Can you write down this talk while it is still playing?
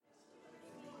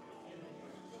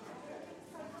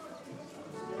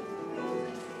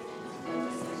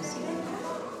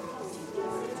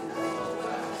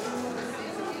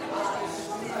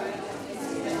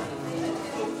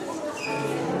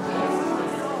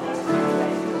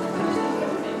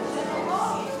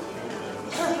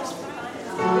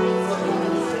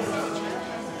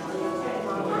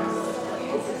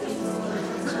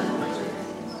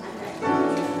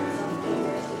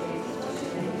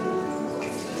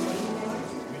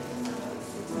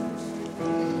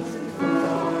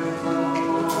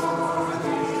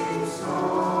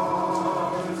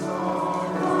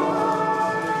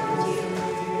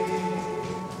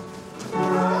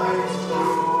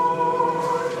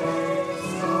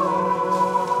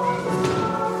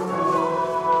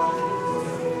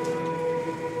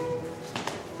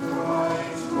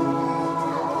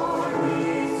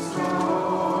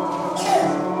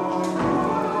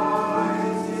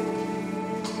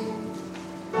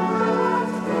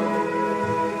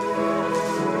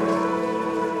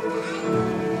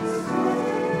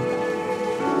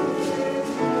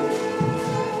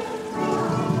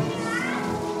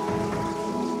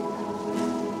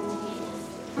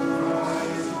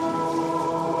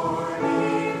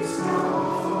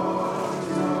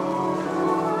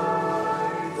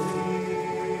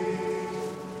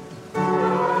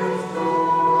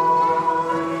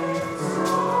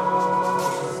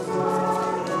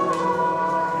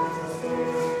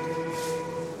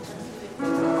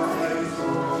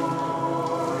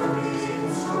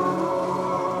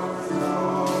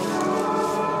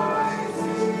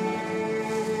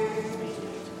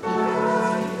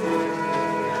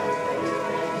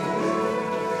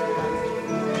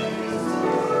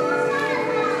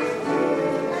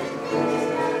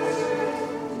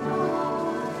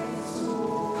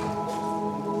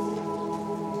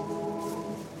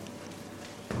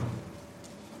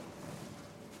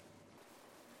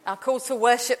Our call to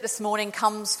worship this morning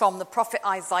comes from the prophet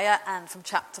Isaiah and from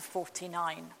chapter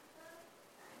 49.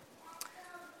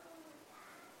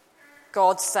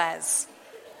 God says,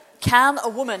 "Can a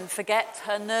woman forget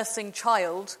her nursing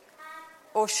child,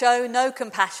 or show no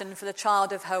compassion for the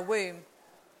child of her womb?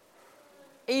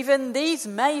 Even these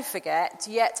may forget,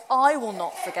 yet I will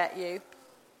not forget you.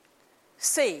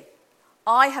 See,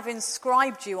 I have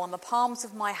inscribed you on the palms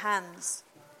of my hands.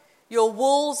 Your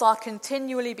walls are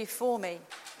continually before me.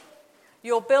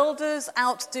 Your builders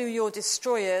outdo your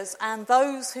destroyers, and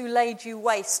those who laid you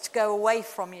waste go away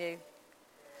from you.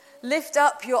 Lift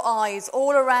up your eyes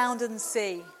all around and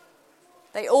see.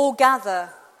 They all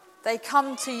gather, they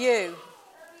come to you.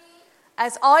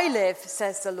 As I live,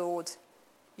 says the Lord,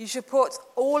 you shall put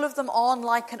all of them on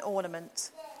like an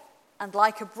ornament, and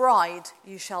like a bride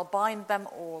you shall bind them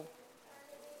all."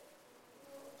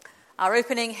 Our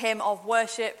opening hymn of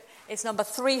worship is number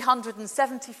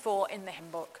 374 in the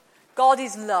hymn book. God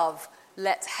is love,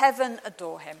 let heaven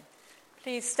adore him.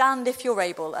 Please stand if you're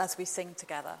able as we sing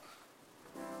together.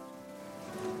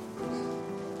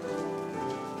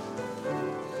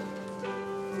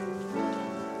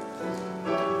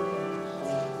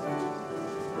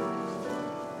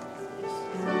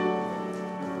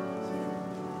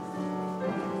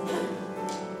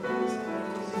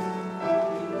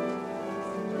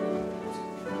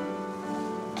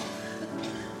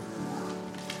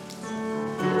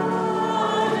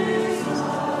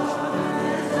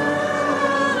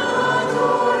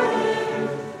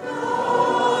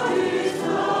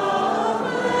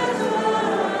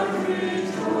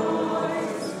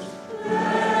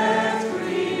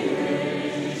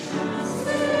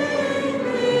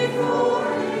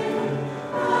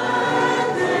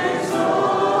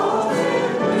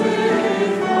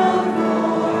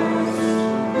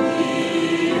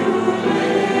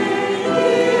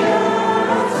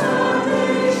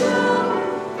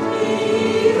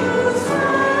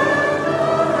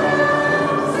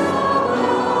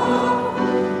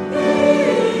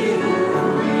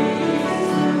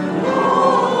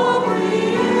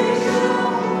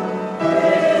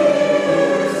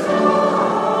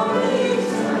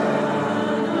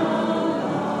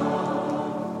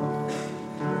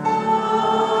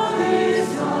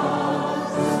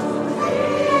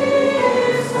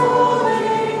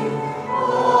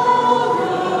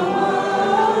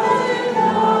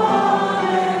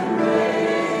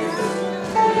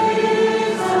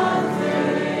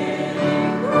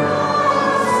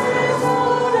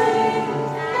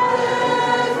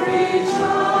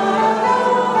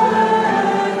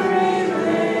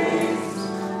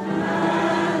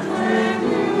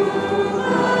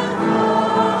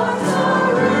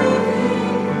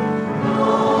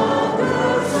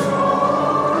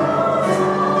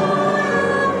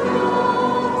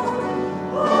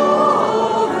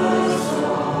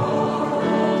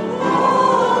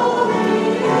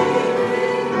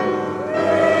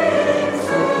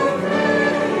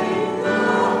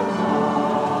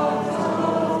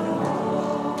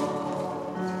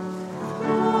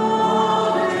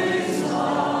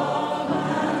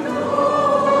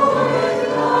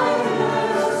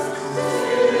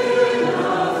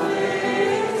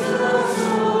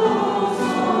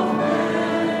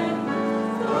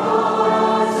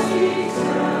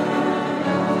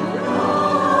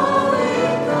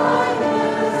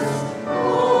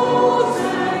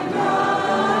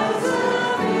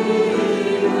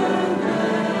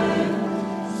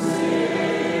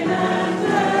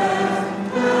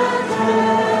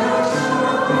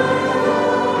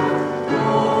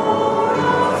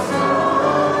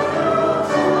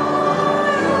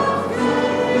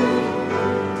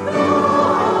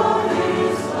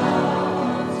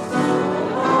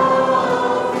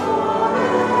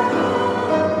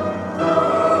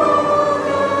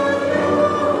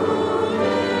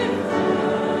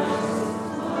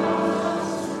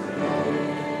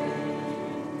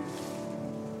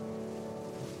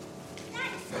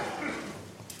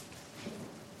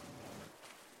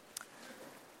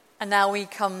 And now we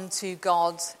come to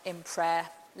God in prayer.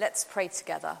 Let's pray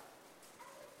together.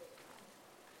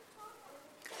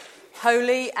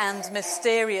 Holy and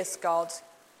mysterious God,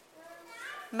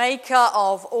 maker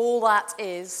of all that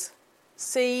is,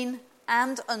 seen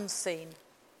and unseen,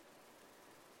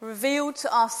 revealed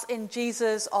to us in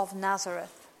Jesus of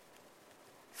Nazareth,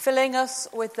 filling us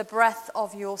with the breath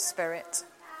of your Spirit,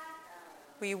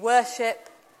 we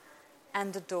worship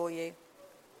and adore you.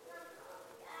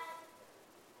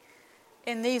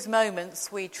 In these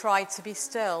moments, we try to be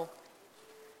still.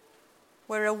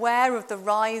 We're aware of the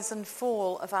rise and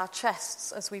fall of our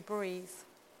chests as we breathe.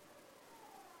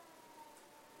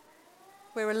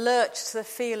 We're alert to the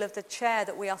feel of the chair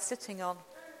that we are sitting on,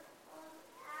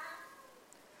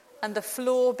 and the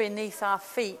floor beneath our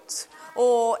feet,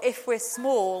 or if we're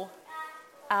small,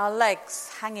 our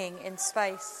legs hanging in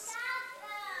space.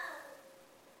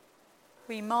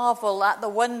 We marvel at the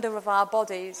wonder of our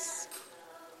bodies,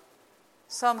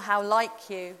 somehow like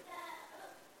you,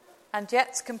 and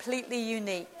yet completely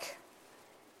unique.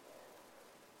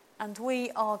 And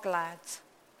we are glad.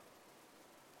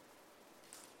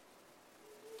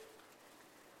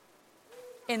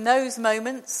 In these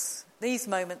moments,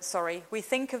 we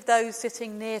think of those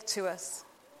sitting near to us,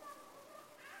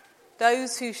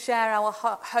 those who share our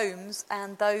homes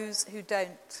and those who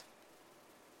don't,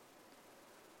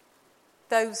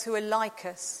 those who are like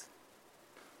us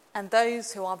and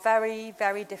those who are very,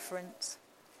 very different.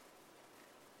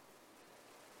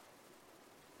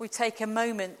 We take a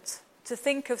moment to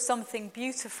think of something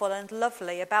beautiful and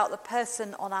lovely about the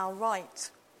person on our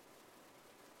right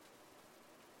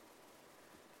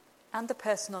and the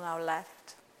person on our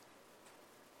left,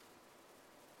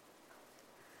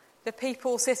 the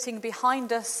people sitting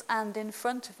behind us and in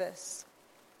front of us.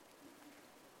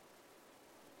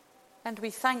 And we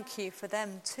thank you for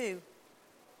them too.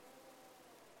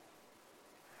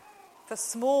 For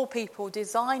small people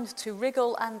designed to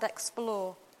wriggle and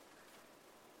explore.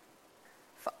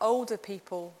 For older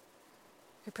people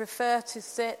who prefer to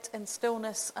sit in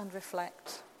stillness and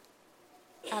reflect.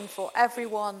 And for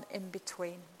everyone in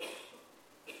between.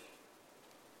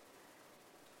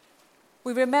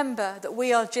 We remember that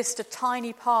we are just a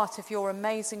tiny part of your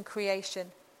amazing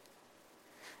creation,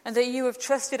 and that you have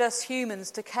trusted us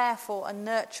humans to care for and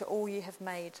nurture all you have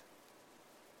made.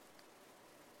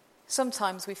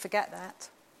 Sometimes we forget that.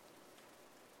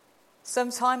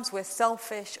 Sometimes we're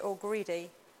selfish or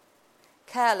greedy,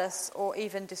 careless or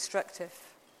even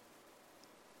destructive.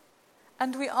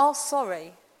 And we are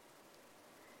sorry,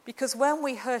 because when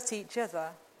we hurt each other,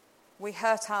 we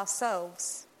hurt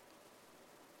ourselves.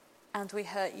 And we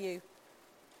hurt you.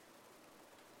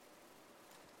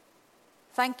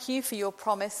 Thank you for your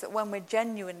promise that when we're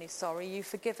genuinely sorry, you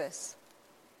forgive us.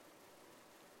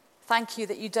 Thank you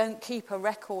that you don't keep a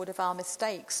record of our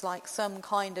mistakes like some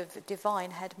kind of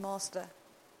divine headmaster.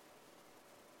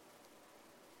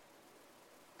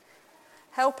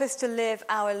 Help us to live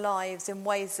our lives in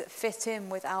ways that fit in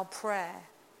with our prayer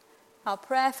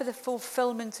for the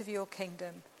fulfillment of your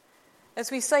kingdom. As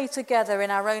we say together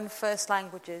in our own first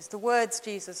languages, the words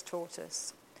Jesus taught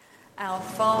us. Our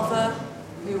Father,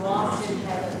 who art in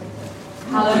heaven,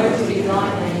 hallowed be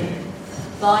thy name.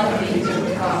 Thy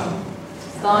kingdom come,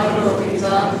 thy will be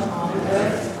done on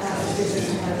earth as it is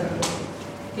in heaven.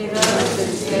 Give us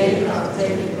this day our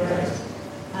daily bread,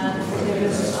 and forgive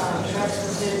us our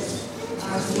trespasses,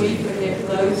 as we forgive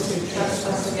those who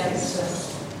trespass against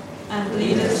us. And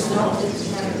lead us not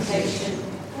into temptation,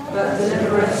 but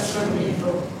deliver us from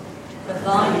evil. For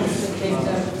thine is the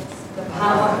kingdom, the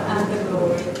power and the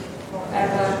glory,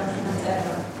 forever and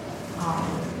ever.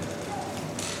 Amen.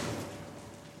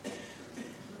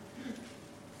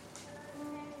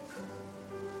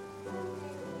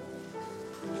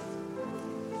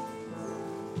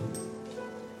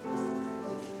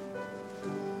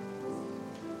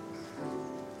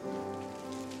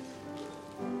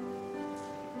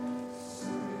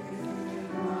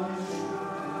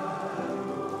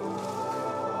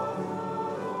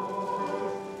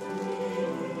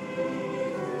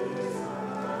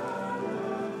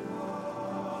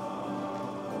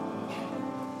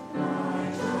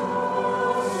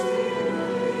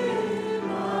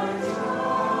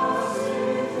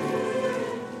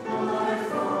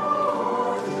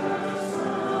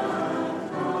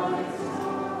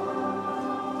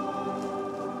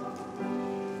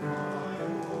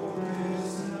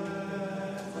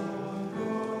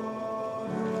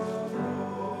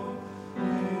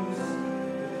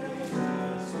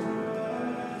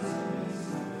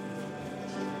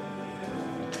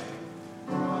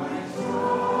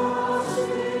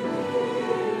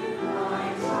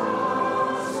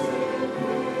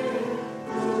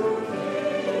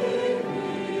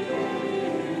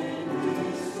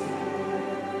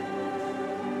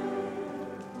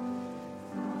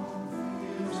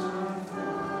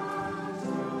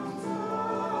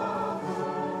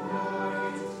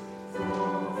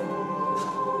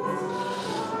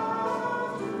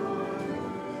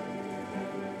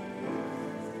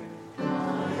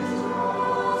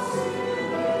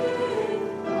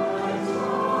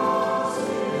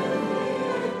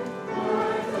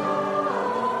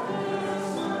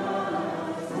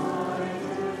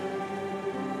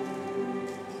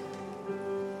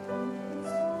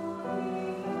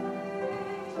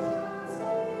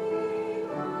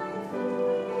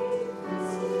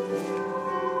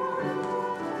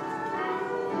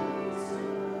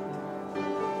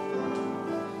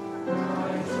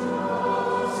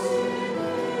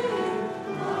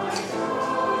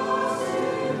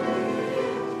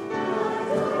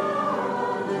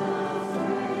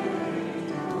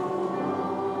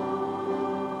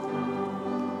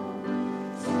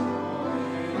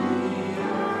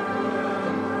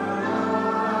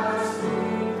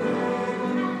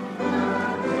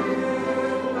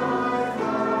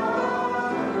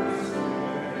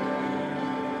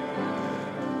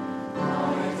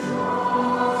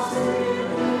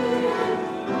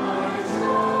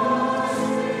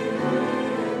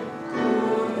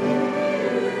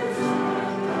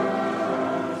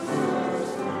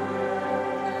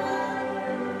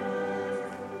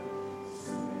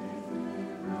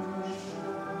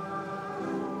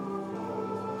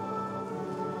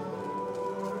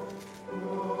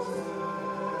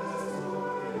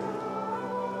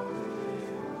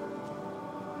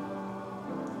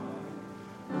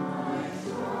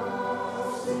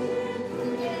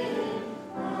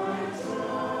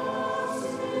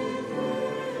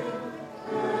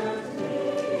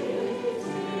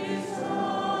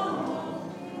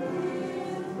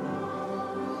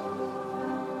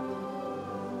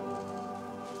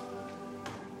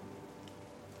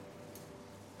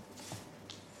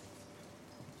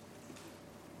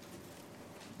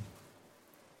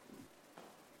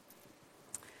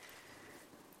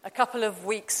 A couple of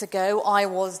weeks ago, I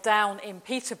was down in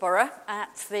Peterborough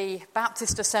at the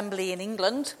Baptist Assembly in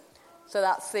England. So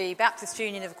that's the Baptist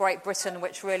Union of Great Britain,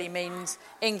 which really means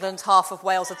England, half of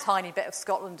Wales, a tiny bit of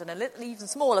Scotland, and a little, even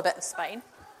smaller bit of Spain.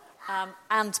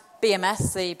 And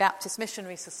BMS, the Baptist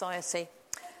Missionary Society.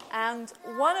 And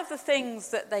one of the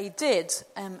things that they did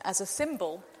as a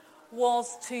symbol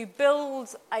was to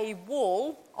build a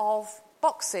wall of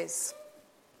boxes.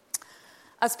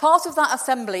 As part of that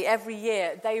assembly, every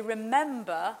year, they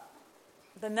remember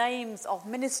the names of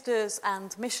ministers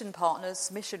and mission partners,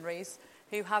 missionaries,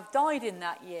 who have died in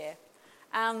that year.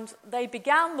 And they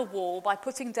began the wall by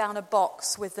putting down a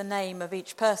box with the name of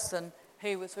each person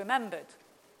who was remembered.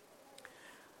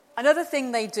 Another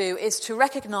thing they do is to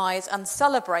recognise and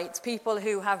celebrate people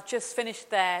who have just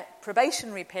finished their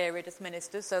probationary period as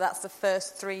ministers, so that's the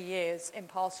first 3 years in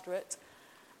pastorate,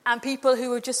 and people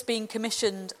who have just been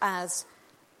commissioned as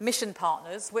mission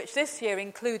partners, which this year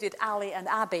included Ali and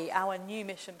Abby, our new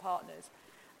mission partners.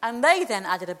 And they then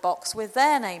added a box with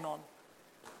their name on.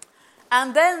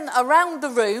 And then around the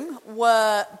room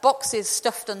were boxes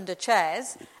stuffed under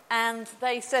chairs, and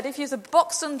they said, if there's a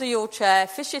box under your chair,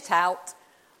 fish it out,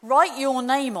 write your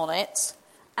name on it,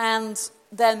 and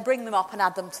then bring them up and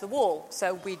add them to the wall.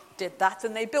 So we did that,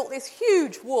 and they built this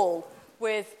huge wall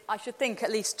with, I should think,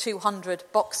 at least 200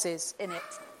 boxes in it.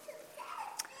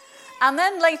 And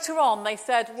then later on, they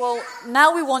said, well,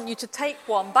 now we want you to take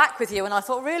one back with you. And I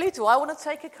thought, really? Do I want to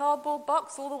take a cardboard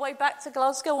box all the way back to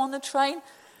Glasgow on the train?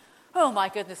 Oh, my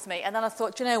goodness me. And then I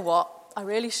thought, do you know what? I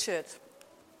really should.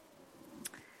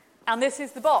 And this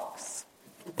is the box.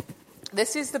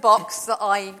 This is the box that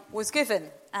I was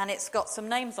given, and it's got some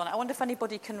names on it. I wonder if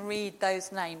anybody can read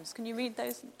those names. Can you read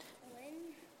those? Glyn.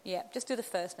 Yeah, just do the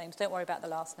first names. Don't worry about the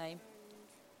last name.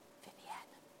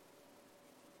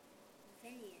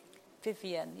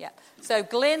 Vivian, yeah. So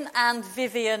Glyn and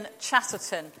Vivian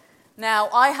Chatterton. Now,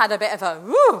 I had a bit of a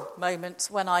woo moment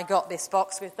when I got this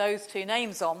box with those two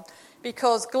names on,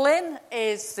 because Glyn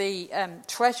is the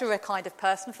treasurer kind of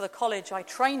person for the college I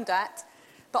trained at,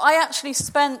 but I actually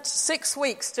spent 6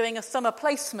 weeks doing a summer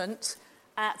placement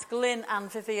at Glyn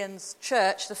and Vivian's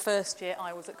church the first year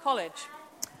I was at college.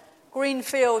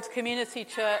 Greenfield Community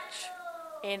Church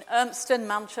in Urmston,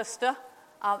 Manchester.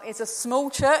 It's a small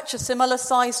church, a similar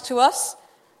size to us.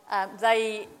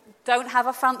 They don't have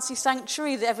a fancy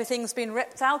sanctuary. Everything's been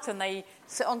ripped out and they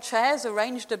sit on chairs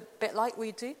arranged a bit like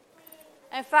we do.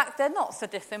 In fact, they're not so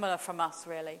dissimilar from us,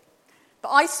 really. But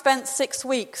I spent 6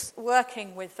 weeks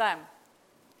working with them.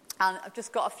 And I've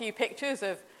just got a few pictures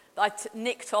of, I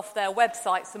nicked off their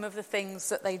website some of the things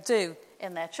that they do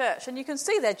in their church. And you can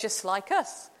see they're just like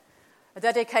us. A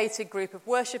dedicated group of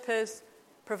worshippers,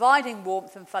 providing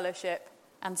warmth and fellowship,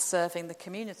 and serving the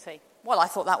community. Well, I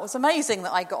thought that was amazing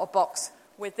that I got a box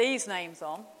with these names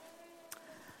on.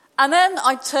 And then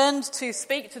I turned to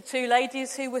speak to 2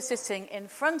 ladies who were sitting in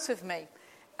front of me.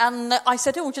 And I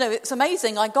said, oh, you know, it's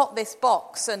amazing, I got this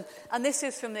box, and this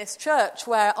is from this church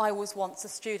where I was once a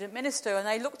student minister. And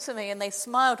they looked at me and they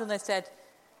smiled and they said,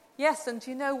 yes, and do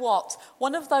you know what?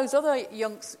 One of those other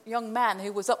young men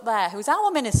who was up there, who's our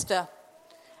minister,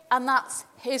 and that's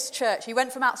his church. He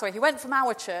went from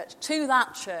our church to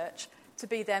that church to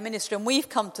be their minister, and we've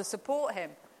come to support him.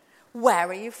 Where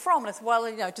are you from? And I said, well,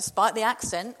 you know, despite the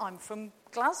accent, I'm from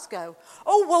Glasgow.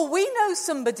 Oh, well, we know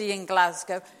somebody in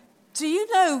Glasgow. Do you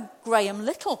know Graham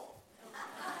Little?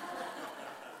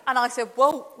 And I said,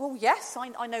 well, yes,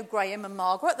 I know Graham and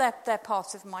Margaret. They're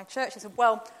part of my church. I said,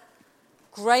 well,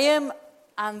 Graham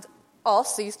and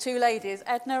us, these 2 ladies,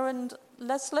 Edna and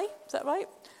Leslie, is that right?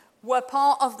 Were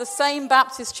part of the same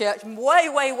Baptist church way,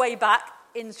 way, way back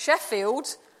in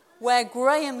Sheffield, where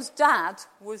Graham's dad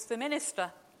was the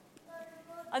minister.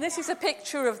 And this is a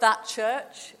picture of that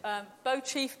church, Bow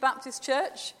Chief Baptist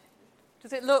Church.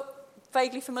 Does it look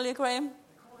vaguely familiar, Graham?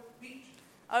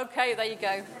 Okay, there you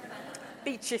go.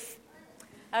 Beachiff.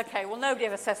 Okay, well, nobody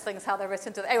ever says things how they're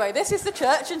written to. Anyway, this is the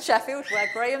church in Sheffield where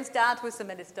Graham's dad was the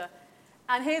minister.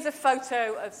 And here's a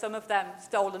photo of some of them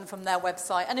stolen from their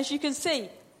website. And as you can see,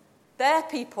 they're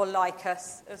people like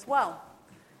us as well.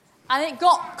 And it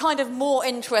got kind of more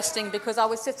interesting because I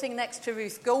was sitting next to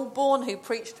Ruth Goldborn, who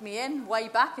preached me in way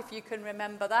back, if you can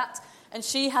remember that. And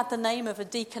she had the name of a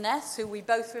deaconess who we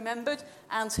both remembered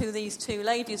and who these 2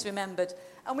 ladies remembered.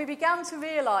 And we began to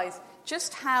realise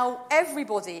just how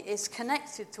everybody is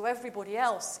connected to everybody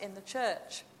else in the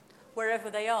church,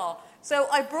 wherever they are. So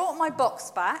I brought my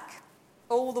box back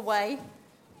all the way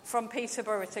from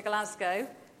Peterborough to Glasgow.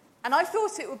 And I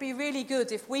thought it would be really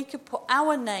good if we could put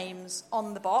our names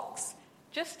on the box,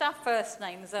 just our first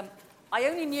names. I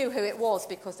only knew who it was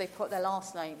because they put their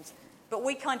last names. but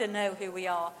we kind of know who we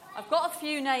are. I've got a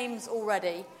few names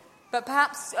already, but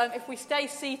perhaps if we stay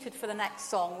seated for the next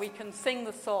song, we can sing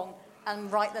the song and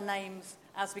write the names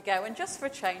as we go. And just for a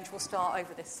change, we'll start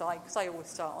over this side, because I always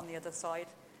start on the other side.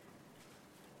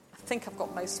 I think I've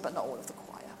got most, but not all of the choir.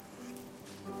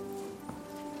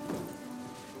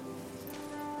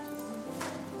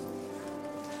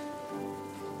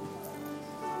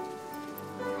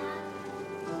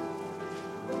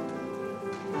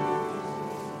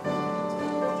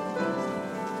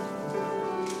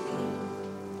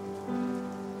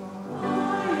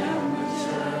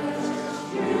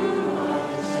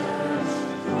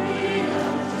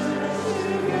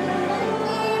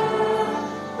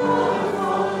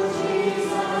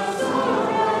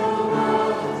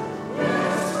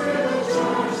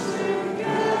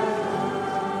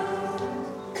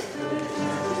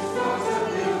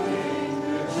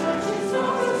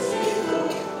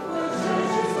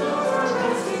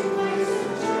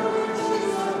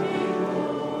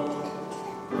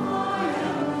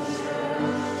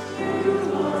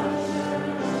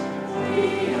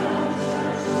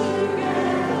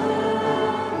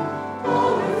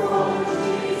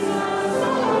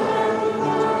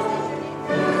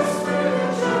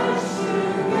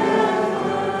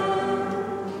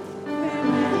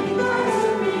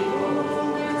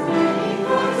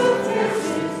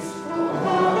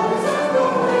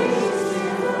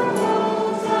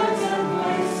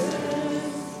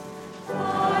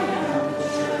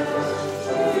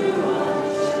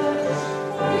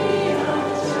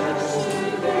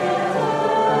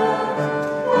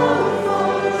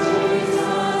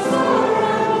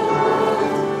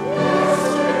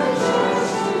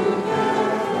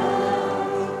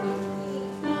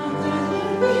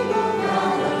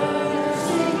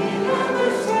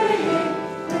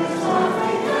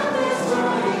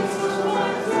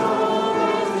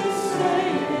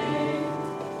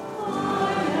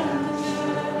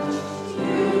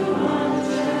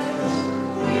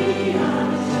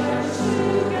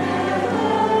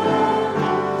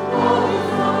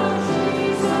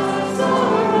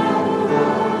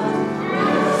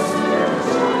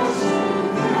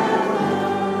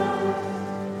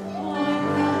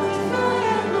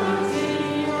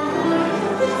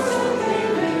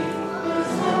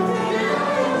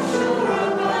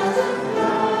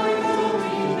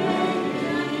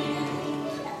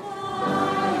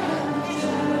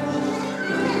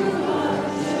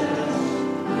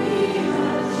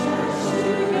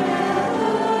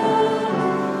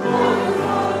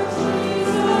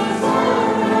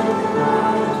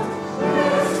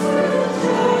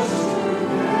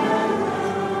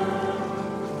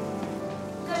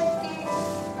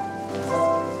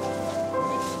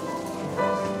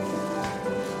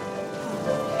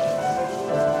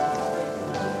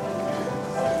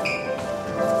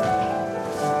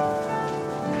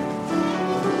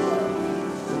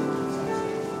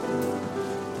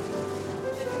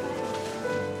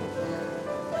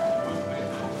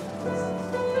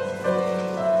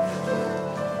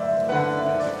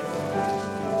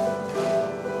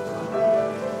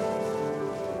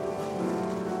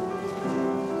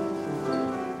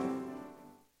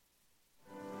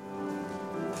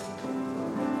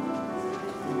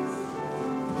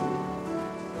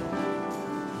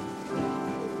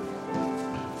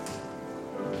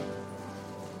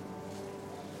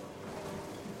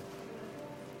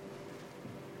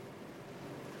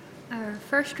 Our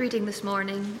first reading this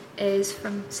morning is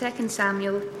from 2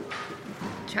 Samuel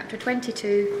chapter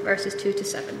 22, verses 2 to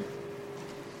 7.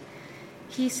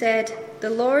 He said, "The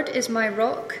Lord is my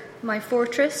rock, my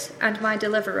fortress, and my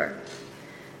deliverer.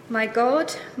 My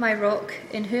God, my rock,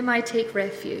 in whom I take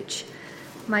refuge,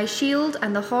 my shield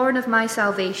and the horn of my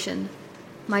salvation,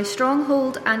 my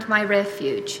stronghold and my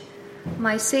refuge,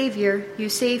 my Saviour, you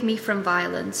save me from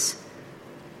violence.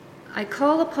 I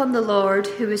call upon the Lord,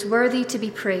 who is worthy to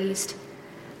be praised,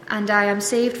 and I am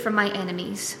saved from my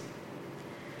enemies.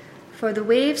 For the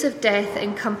waves of death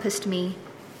encompassed me,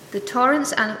 the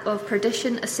torrents of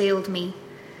perdition assailed me,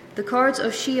 the cords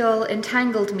of Sheol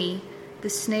entangled me, the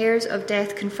snares of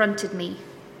death confronted me.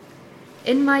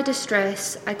 In my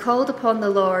distress I called upon the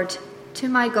Lord, to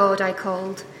my God I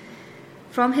called.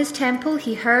 From his temple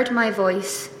he heard my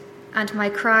voice, and my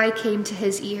cry came to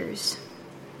his ears."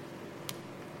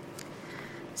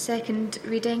 Second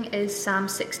reading is Psalm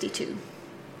 62,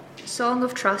 Song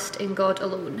of Trust in God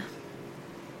Alone.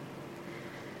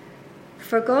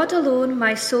 For God alone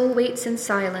my soul waits in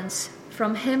silence,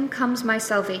 from him comes my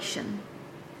salvation.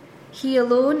 He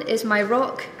alone is my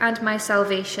rock and my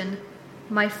salvation,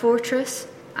 my fortress,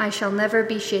 I shall never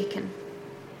be shaken.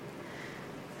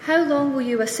 How long will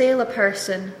you assail a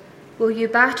person? will you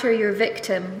batter your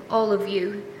victim, all of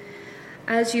you,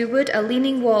 as you would a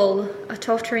leaning wall, a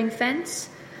tottering fence?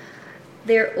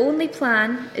 Their only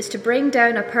plan is to bring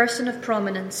down a person of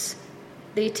prominence.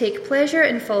 They take pleasure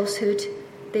in falsehood.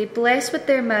 They bless with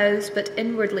their mouths, but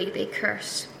inwardly they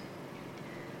curse.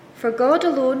 For God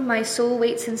alone my soul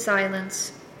waits in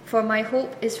silence, for my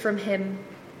hope is from him.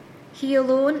 He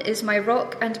alone is my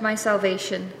rock and my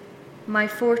salvation, my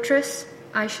fortress,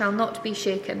 I shall not be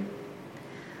shaken.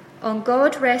 On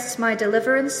God rests my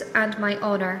deliverance and my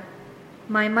honour.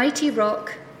 My mighty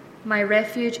rock, my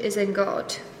refuge is in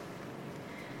God.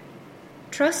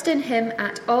 Trust in him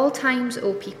at all times,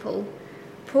 O people.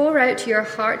 Pour out your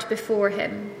heart before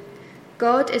him.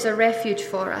 God is a refuge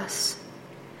for us.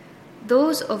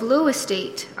 Those of low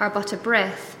estate are but a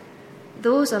breath.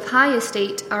 Those of high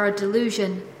estate are a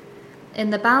delusion.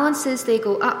 In the balances they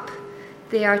go up.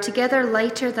 They are together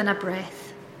lighter than a breath.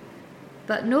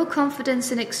 But put no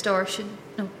confidence in extortion,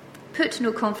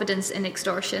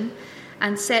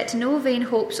 and set no vain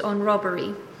hopes on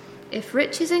robbery. If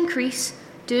riches increase,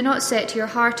 do not set your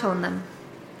heart on them.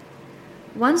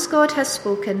 Once God has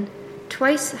spoken,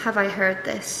 twice have I heard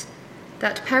this,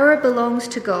 that power belongs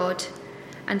to God,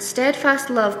 and steadfast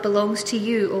love belongs to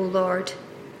you, O Lord,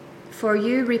 for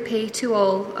you repay to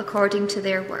all according to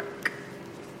their work.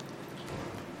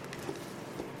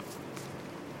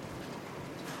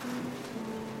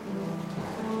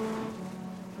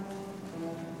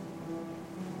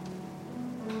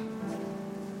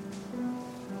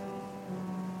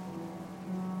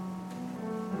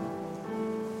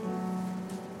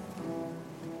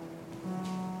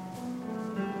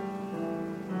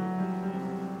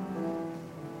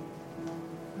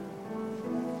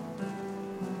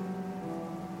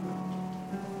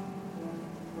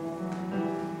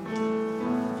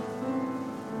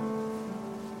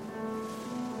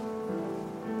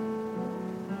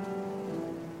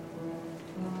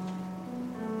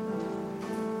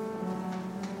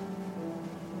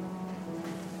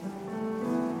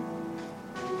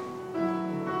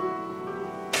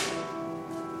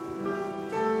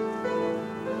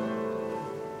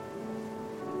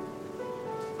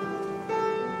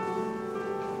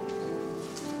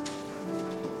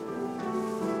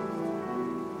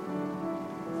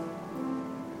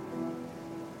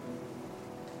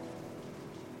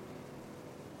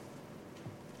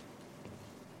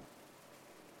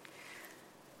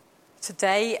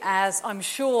 Today, as I'm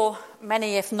sure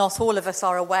many, if not all of us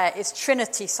are aware, is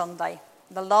Trinity Sunday,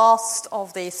 the last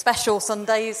of the special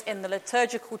Sundays in the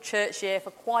liturgical church year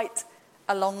for quite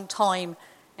a long time,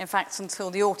 in fact until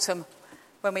the autumn,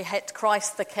 when we hit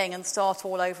Christ the King and start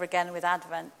all over again with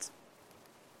Advent.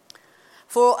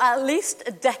 For at least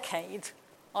a decade,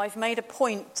 I've made a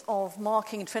point of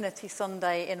marking Trinity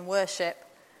Sunday in worship,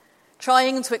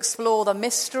 trying to explore the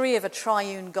mystery of a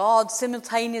triune God,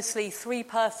 simultaneously three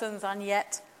persons and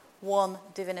yet one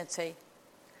divinity.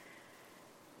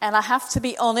 And I have to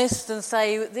be honest and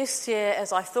say this year,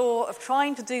 as I thought of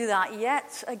trying to do that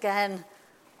yet again,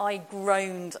 I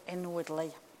groaned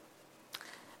inwardly.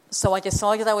 So I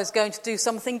decided I was going to do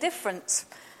something different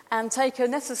and take a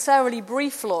necessarily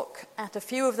brief look at a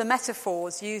few of the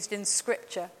metaphors used in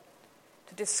Scripture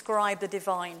to describe the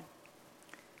divine,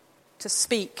 to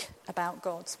speak about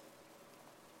God.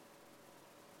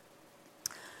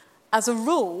 As a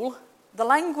rule, the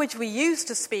language we use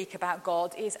to speak about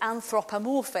God is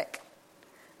anthropomorphic,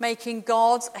 making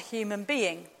God a human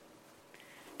being.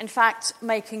 In fact,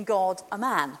 making God a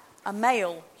man, a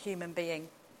male human being.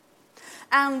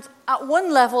 And at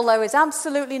one level, there is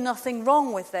absolutely nothing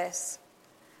wrong with this,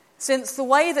 since the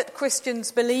way that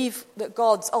Christians believe that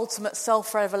God's ultimate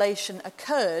self-revelation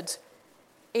occurred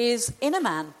is in a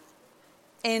man,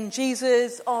 in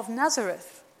Jesus of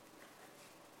Nazareth.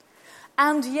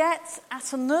 And yet,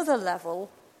 at another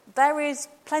level, there is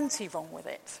plenty wrong with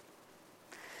it,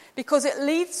 because it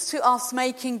leads to us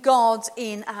making God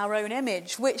in our own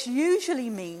image, which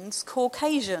usually means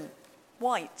Caucasian,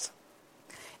 white.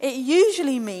 It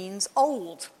usually means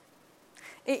old.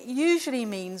 It usually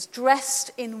means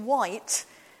dressed in white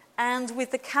and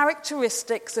with the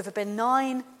characteristics of a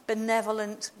benign,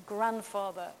 benevolent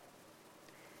grandfather.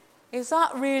 Is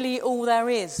that really all there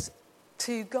is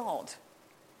to God?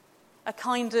 A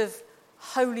kind of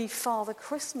Holy Father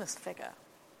Christmas figure?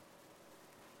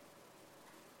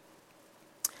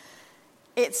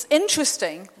 It's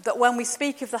interesting that when we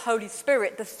speak of the Holy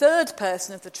Spirit, the third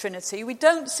person of the Trinity, we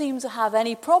don't seem to have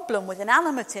any problem with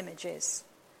inanimate images.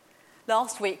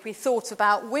 Last week we thought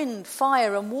about wind,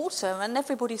 fire and water, and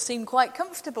everybody seemed quite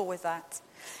comfortable with that.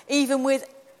 Even with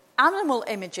animal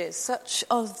images such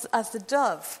as the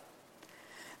dove.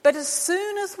 But as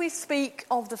soon as we speak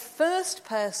of the first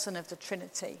person of the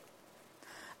Trinity,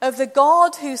 of the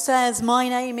God who says, my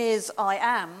name is I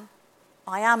am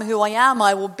who I am,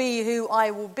 I will be who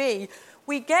I will be,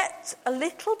 we get a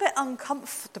little bit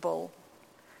uncomfortable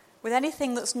with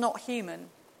anything that's not human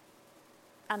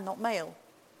and not male.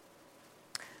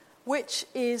 Which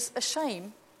is a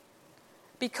shame,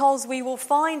 because we will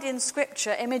find in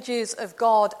Scripture images of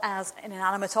God as an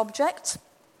inanimate object,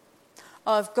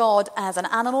 of God as an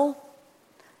animal,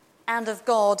 and of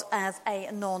God as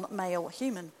a non-male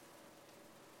human.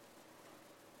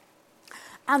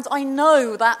 And I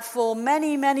know that for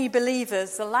many, many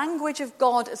believers, the language of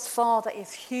God as Father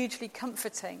is hugely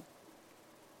comforting.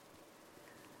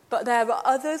 But there are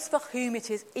others for whom it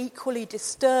is equally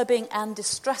disturbing and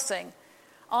distressing,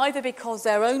 either because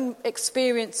their own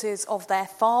experiences of their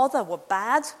father were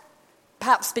bad,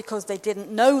 perhaps because they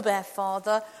didn't know their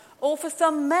father, or for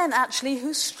some men actually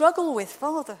who struggle with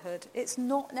fatherhood. It's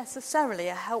not necessarily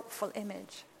a helpful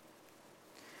image.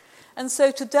 And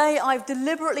so today I've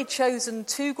deliberately chosen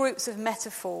two groups of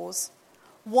metaphors,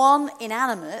 one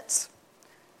inanimate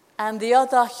and the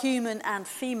other human and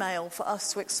female, for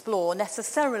us to explore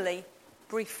necessarily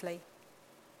briefly.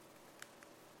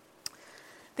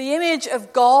 The image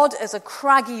of God as a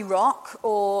craggy rock,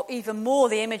 or even more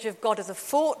the image of God as a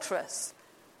fortress,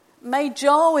 may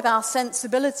jar with our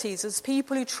sensibilities as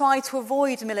people who try to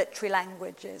avoid military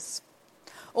languages,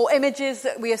 or images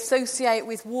that we associate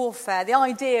with warfare. The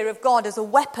idea of God as a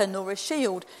weapon or a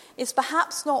shield is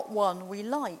perhaps not one we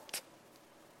like.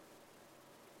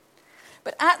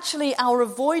 But actually, our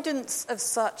avoidance of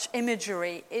such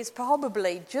imagery is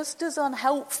probably just as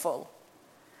unhelpful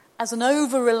as an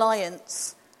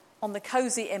over-reliance on the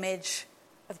cosy image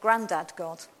of Grandad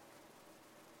God.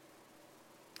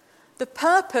 The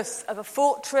purpose of a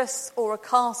fortress or a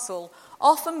castle,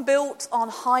 often built on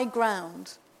high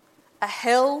ground, a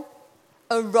hill,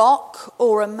 a rock,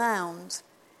 or a mound,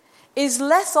 is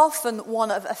less often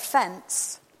one of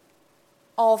offence,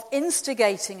 of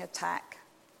instigating attack,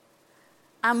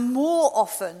 and more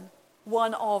often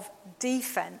one of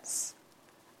defence,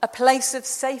 a place of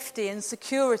safety and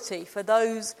security for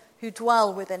those who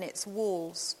dwell within its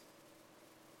walls.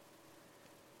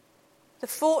 The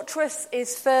fortress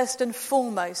is first and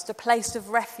foremost a place of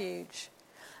refuge,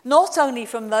 not only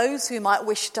from those who might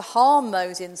wish to harm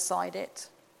those inside it,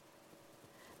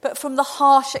 but from the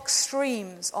harsh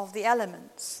extremes of the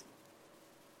elements.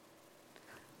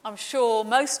 I'm sure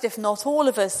most, if not all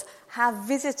of us, have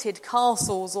visited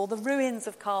castles or the ruins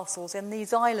of castles in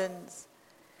these islands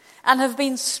and have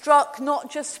been struck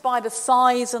not just by the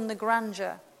size and the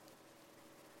grandeur,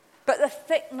 but the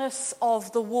thickness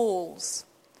of the walls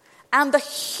and the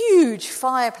huge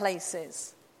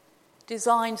fireplaces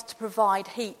designed to provide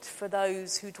heat for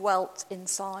those who dwelt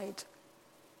inside.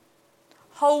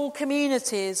 Whole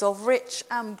communities of rich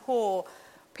and poor,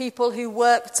 people who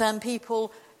worked and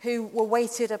people who were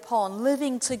waited upon,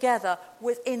 living together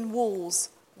within walls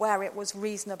where it was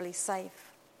reasonably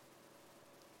safe.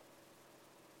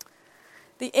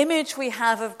 The image we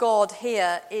have of God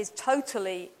here is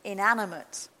totally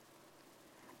inanimate,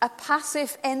 a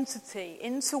passive entity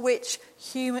into which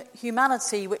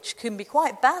humanity, which can be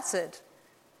quite battered,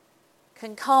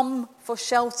 can come for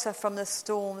shelter from the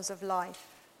storms of life.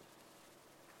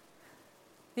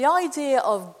 The idea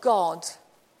of God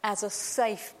as a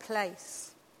safe place.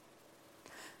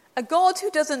 A God who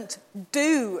doesn't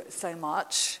do so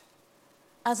much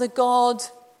as a God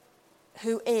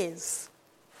who is.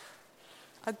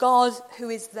 A God who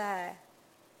is there.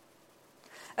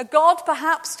 A God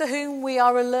perhaps to whom we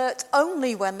are alert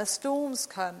only when the storms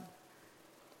come.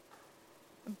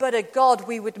 But a God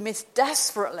we would miss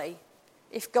desperately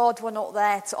if God were not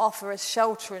there to offer us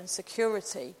shelter and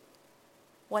security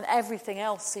when everything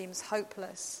else seems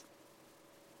hopeless.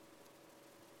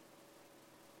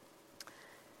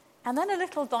 And then a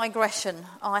little digression.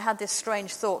 I had this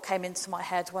strange thought came into my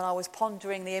head when I was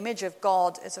pondering the image of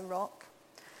God as a rock.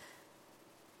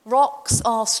 Rocks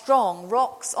are strong.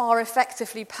 Rocks are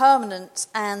effectively permanent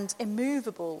and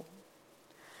immovable.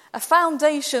 A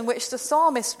foundation which the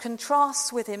psalmist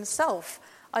contrasts with himself.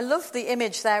 I love the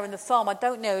image there in the psalm. I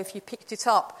don't know if you picked it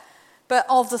up, but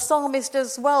of the psalmist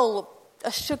as well,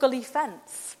 a sugarly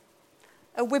fence,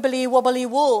 a wibbly-wobbly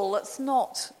wall that's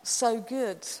not so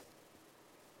good.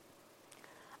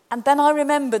 And then I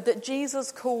remembered that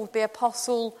Jesus called the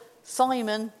apostle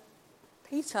Simon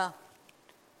Peter,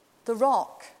 the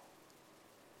rock.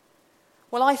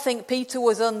 Well, I think Peter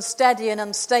was unsteady and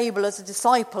unstable as a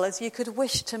disciple as you could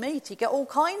wish to meet. He got all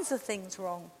kinds of things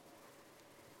wrong.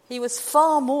 He was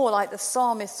far more like the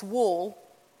psalmist's wall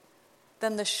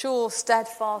than the sure,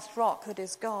 steadfast rock that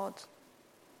is God.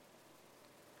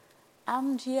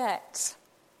 And yet,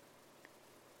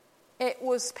 it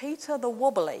was Peter the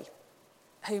Wobbly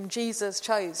whom Jesus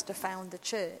chose to found the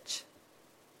church.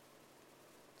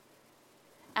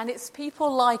 And it's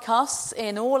people like us,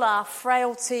 in all our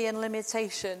frailty and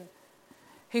limitation,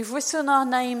 who've written our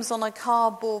names on a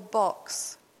cardboard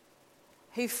box,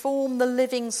 who form the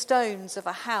living stones of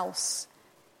a house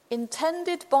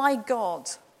intended by God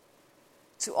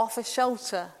to offer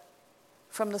shelter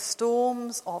from the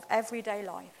storms of everyday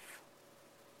life.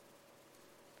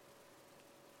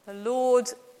 The Lord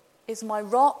is my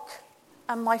rock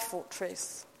and my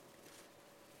fortress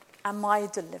and my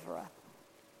deliverer.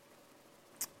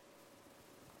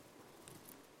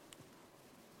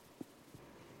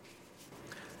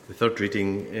 The third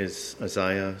reading is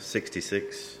Isaiah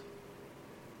 66,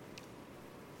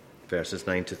 verses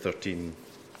 9 to 13.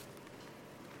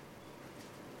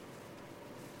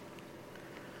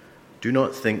 Do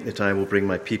not think that I will bring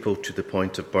my people to the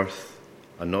point of birth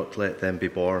and not let them be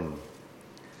born.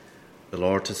 The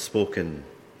Lord has spoken.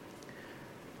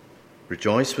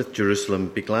 Rejoice with Jerusalem,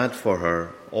 be glad for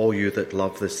her, all you that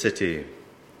love this city.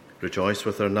 Rejoice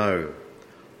with her now,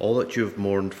 all that you have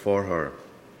mourned for her.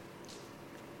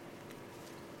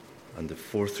 And the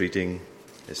fourth reading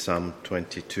is Psalm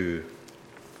 22,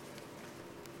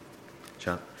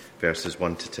 verses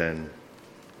 1 to 10.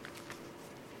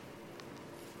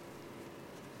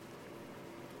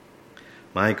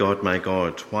 My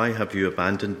God, why have you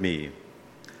abandoned me?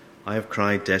 I have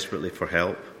cried desperately for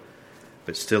help,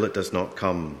 but still it does not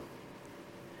come.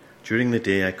 During the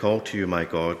day I call to you, my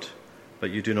God,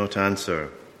 but you do not answer.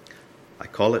 I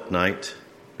call at night,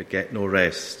 but get no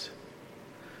rest.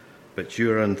 But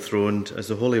you are enthroned as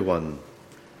the Holy One,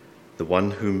 the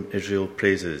one whom Israel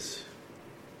praises.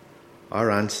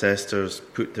 Our ancestors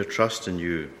put their trust in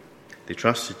you. They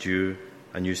trusted you,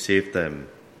 and you saved them.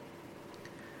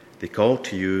 They called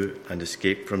to you and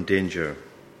escaped from danger.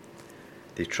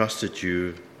 They trusted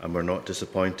you and were not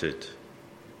disappointed.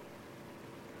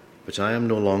 But I am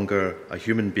no longer a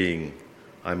human being.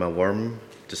 I am a worm,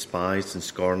 despised and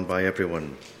scorned by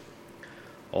everyone.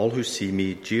 All who see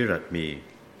me jeer at me.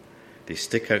 They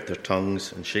stick out their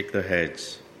tongues and shake their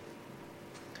heads.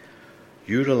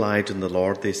 You relied on the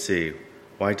Lord, they say.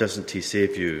 Why doesn't he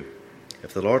save you?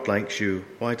 If the Lord likes you,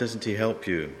 why doesn't he help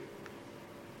you?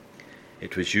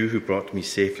 It was you who brought me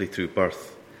safely through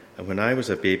birth, and when I was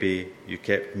a baby, you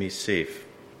kept me safe.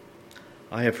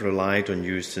 I have relied on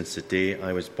you since the day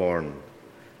I was born,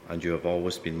 and you have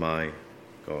always been my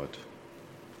God.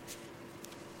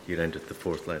 Here endeth the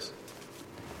fourth lesson.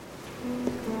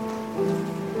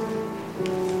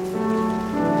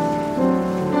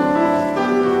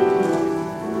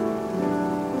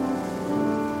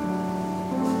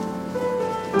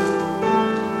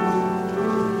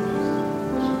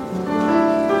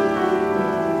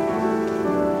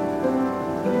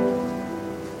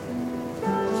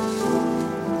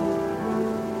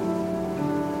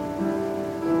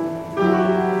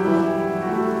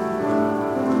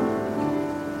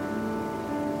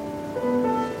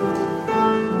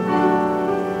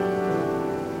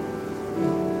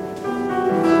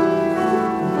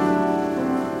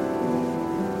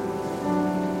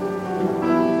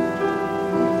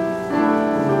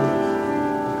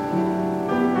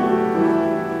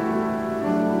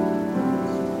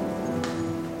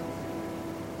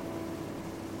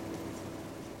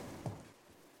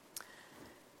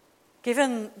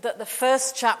 Given that the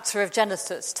first chapter of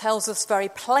Genesis tells us very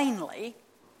plainly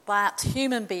that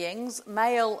human beings,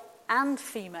 male and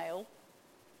female,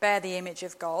 bear the image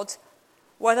of God,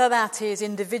 whether that is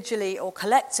individually or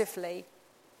collectively,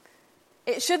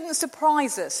 it shouldn't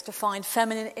surprise us to find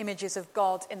feminine images of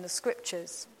God in the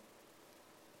scriptures.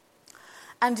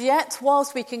 And yet,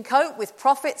 whilst we can cope with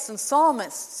prophets and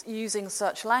psalmists using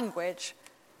such language,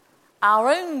 our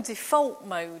own default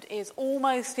mode is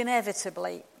almost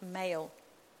inevitably male.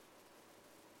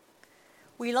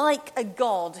 We like a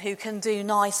God who can do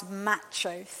nice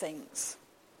macho things.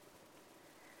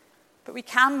 But we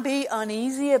can be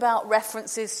uneasy about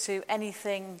references to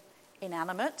anything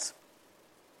inanimate.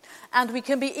 And we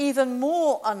can be even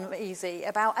more uneasy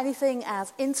about anything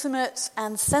as intimate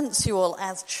and sensual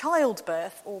as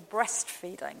childbirth or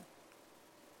breastfeeding.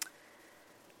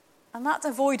 And that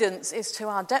avoidance is to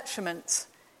our detriment,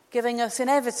 giving us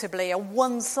inevitably a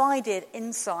one-sided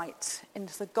insight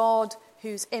into the God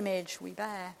whose image we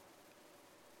bear.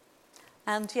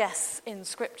 And yes, in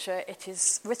Scripture it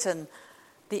is written,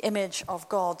 the image of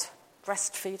God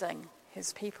breastfeeding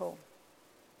his people.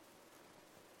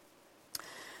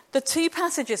 The two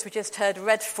passages we just heard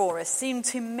read for us seem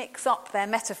to mix up their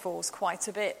metaphors quite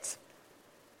a bit.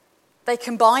 They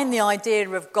combine the idea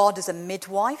of God as a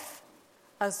midwife,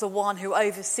 as the one who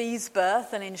oversees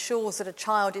birth and ensures that a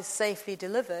child is safely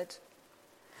delivered,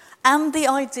 and the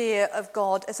idea of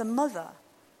God as a mother,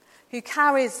 who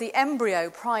carries the embryo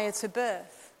prior to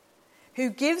birth, who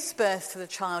gives birth to the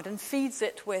child and feeds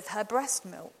it with her breast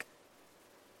milk.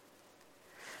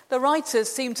 The writers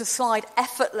seem to slide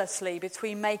effortlessly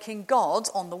between making God,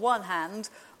 on the one hand,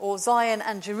 or Zion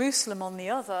and Jerusalem on the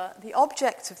other, the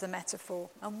object of the metaphor,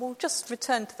 and we'll just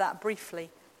return to that briefly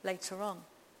later on.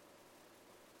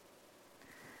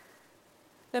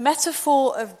 The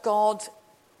metaphor of God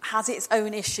has its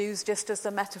own issues, just as the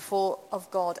metaphor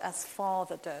of God as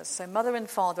father does. So mother and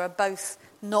father are both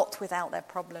not without their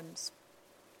problems.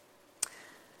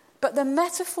 But the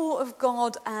metaphor of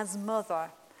God as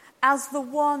mother, as the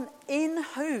one in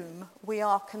whom we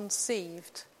are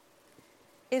conceived,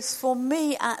 is, for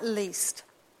me at least,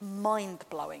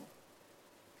 mind-blowing.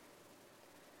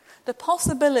 The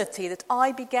possibility that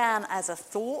I began as a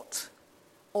thought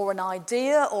or an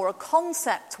idea or a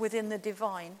concept within the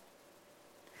divine,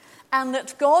 and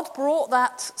that God brought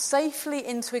that safely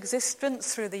into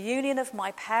existence through the union of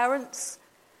my parents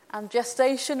and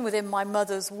gestation within my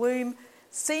mother's womb,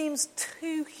 seems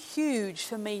too huge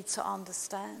for me to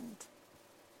understand.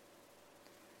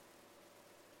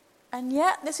 And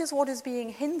yet, this is what is being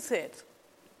hinted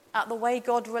at the way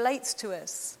God relates to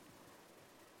us.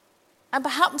 And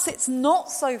perhaps it's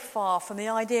not so far from the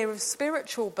idea of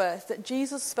spiritual birth that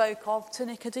Jesus spoke of to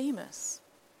Nicodemus.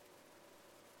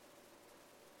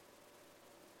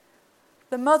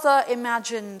 The mother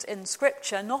imagined in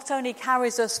Scripture not only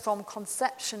carries us from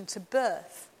conception to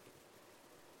birth,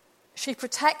 she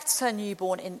protects her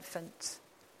newborn infant.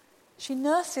 She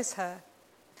nurses her.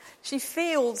 She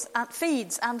feeds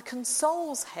and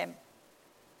consoles him.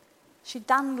 She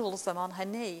dandles them on her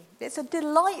knee. It's a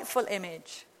delightful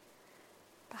image.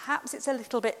 Perhaps it's a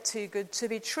little bit too good to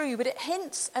be true, but it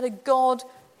hints at a God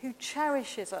who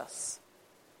cherishes us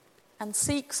and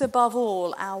seeks above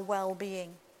all our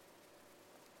well-being.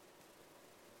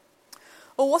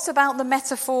 Or what about the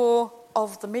metaphor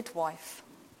of the midwife?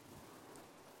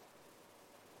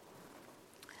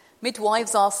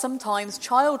 Midwives are sometimes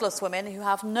childless women who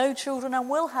have no children and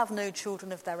will have no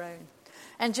children of their own.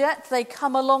 And yet they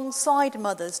come alongside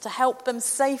mothers to help them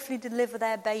safely deliver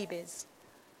their babies,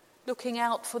 looking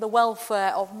out for the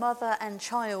welfare of mother and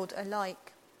child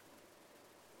alike.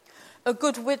 A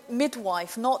good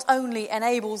midwife not only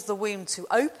enables the womb to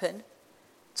open,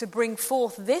 to bring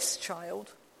forth this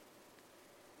child,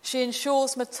 she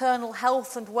ensures maternal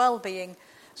health and well-being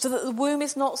so that the womb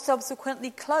is not subsequently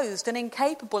closed and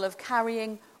incapable of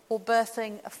carrying or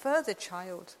birthing a further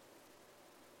child.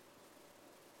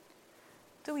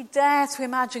 Do we dare to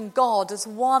imagine God as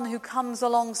one who comes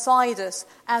alongside us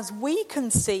as we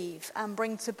conceive and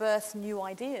bring to birth new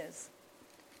ideas,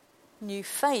 new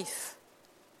faith,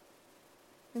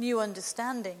 new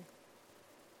understanding?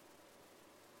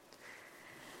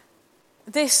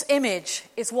 This image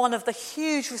is one of the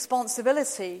huge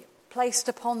responsibility placed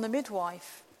upon the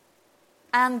midwife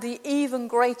and the even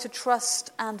greater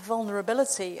trust and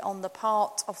vulnerability on the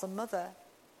part of the mother.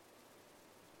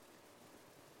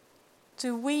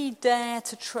 Do we dare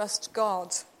to trust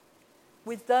God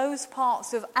with those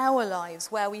parts of our lives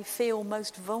where we feel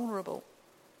most vulnerable,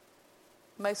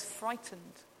 most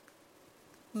frightened,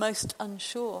 most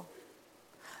unsure,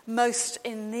 most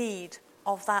in need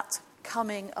of that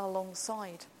coming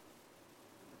alongside?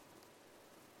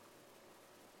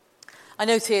 I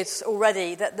noted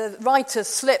already that the writers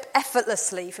slip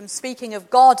effortlessly from speaking of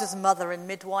God as mother and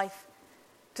midwife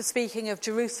to speaking of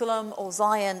Jerusalem or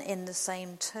Zion in the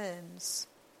same terms.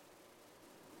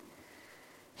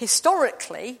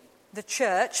 Historically, the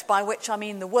church, by which I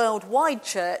mean the worldwide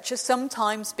church, has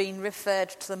sometimes been referred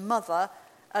to the mother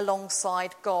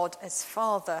alongside God as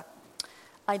father.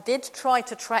 I did try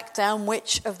to track down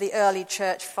which of the early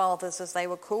church fathers, as they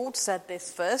were called, said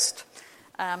this first,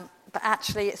 but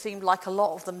actually it seemed like a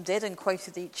lot of them did and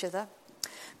quoted each other.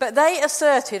 But they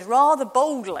asserted rather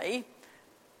boldly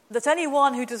that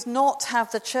anyone who does not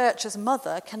have the church as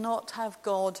mother cannot have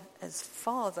God as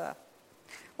father.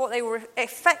 What they were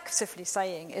effectively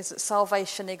saying is that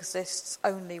salvation exists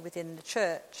only within the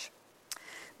church.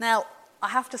 Now, I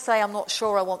have to say I'm not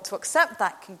sure I want to accept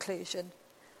that conclusion,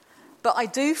 but I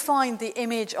do find the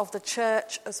image of the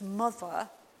church as mother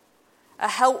a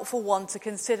helpful one to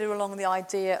consider along the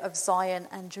idea of Zion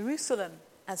and Jerusalem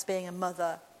as being a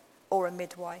mother or a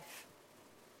midwife.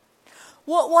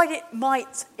 What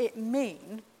might it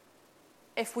mean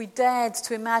if we dared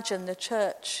to imagine the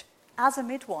church as a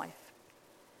midwife,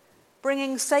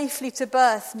 bringing safely to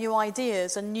birth new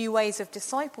ideas and new ways of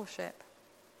discipleship?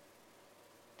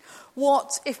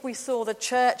 What if we saw the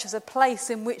church as a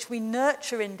place in which we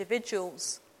nurture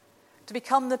individuals to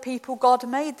become the people God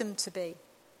made them to be?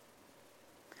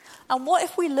 And what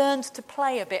if we learned to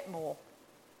play a bit more?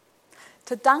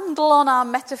 To dangle on our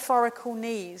metaphorical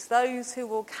knees those who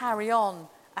will carry on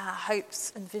our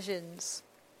hopes and visions?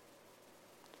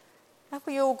 Have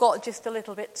we all got just a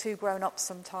little bit too grown up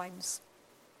sometimes?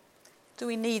 Do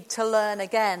we need to learn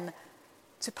again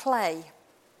to play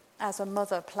as a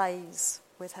mother plays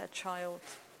with her child?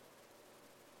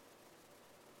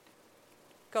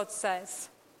 God says,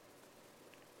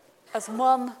 as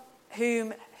one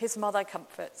whom his mother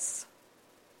comforts,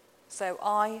 so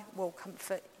I will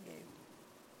comfort you.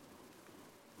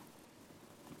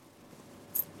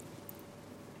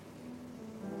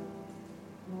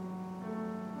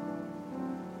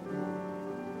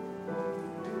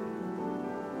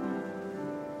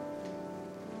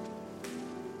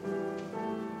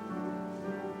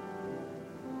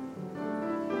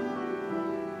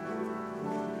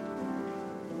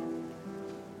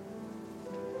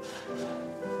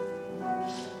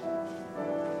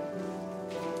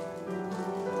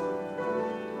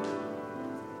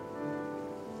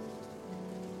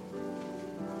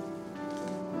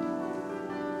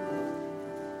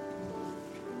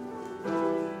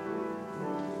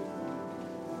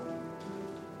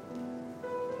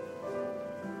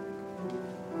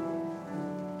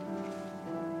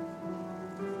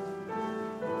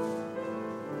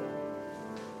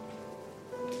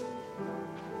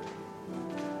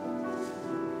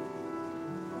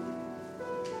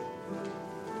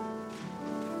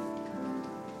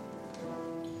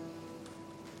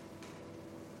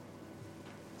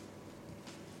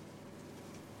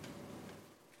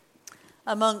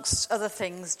 Amongst other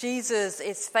things, Jesus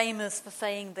is famous for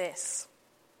saying this: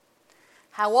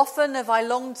 "How often have I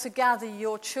longed to gather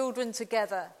your children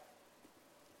together,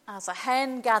 as a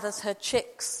hen gathers her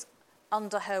chicks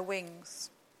under her wings."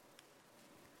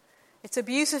 It's a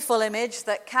beautiful image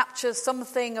that captures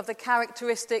something of the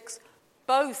characteristics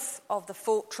both of the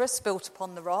fortress built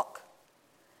upon the rock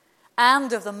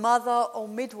and of the mother or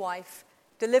midwife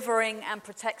delivering and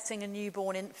protecting a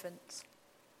newborn infant.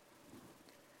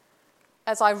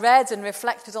 As I read and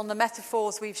reflected on the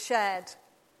metaphors we've shared,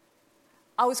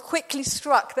 I was quickly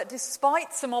struck that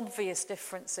despite some obvious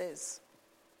differences,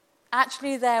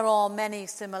 actually there are many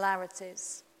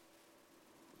similarities.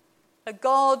 A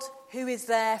God who is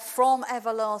there from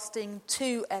everlasting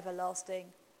to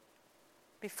everlasting,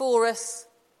 before us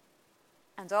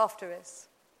and after us.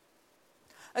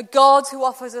 A God who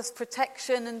offers us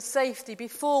protection and safety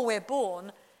before we're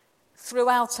born,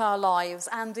 throughout our lives,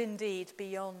 and indeed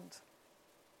beyond.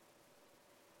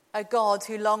 A God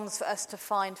who longs for us to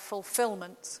find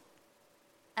fulfillment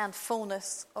and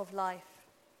fullness of life.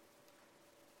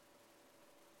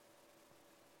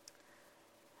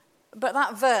 But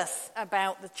that verse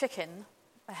about the chicken,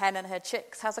 the hen and her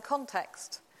chicks, has a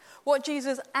context. What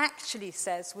Jesus actually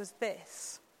says was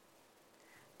this: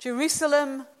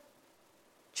 "Jerusalem,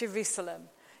 Jerusalem,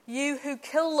 you who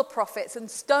kill the prophets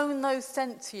and stone those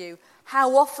sent to you,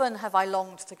 how often have I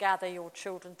longed to gather your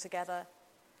children together,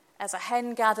 as a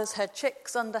hen gathers her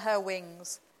chicks under her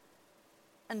wings,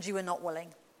 and you are not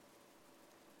willing."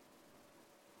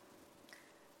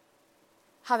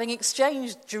 Having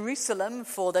exchanged Jerusalem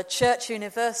for the Church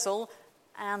Universal,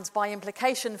 and by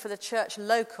implication for the Church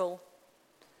Local,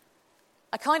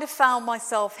 I kind of found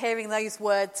myself hearing those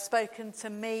words spoken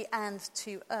to me and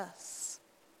to us.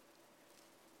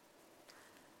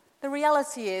 The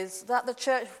reality is that the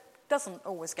church doesn't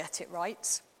always get it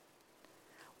right.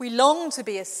 We long to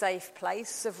be a safe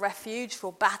place of refuge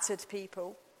for battered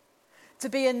people, to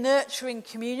be a nurturing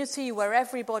community where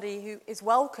everybody who is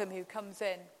welcome who comes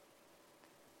in.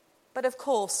 But of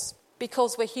course,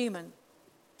 because we're human,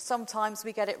 sometimes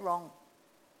we get it wrong,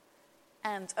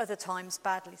 and other times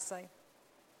badly so.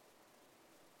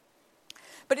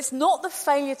 But it's not the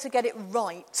failure to get it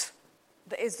right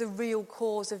that is the real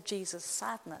cause of Jesus'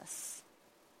 sadness.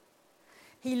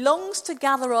 He longs to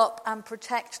gather up and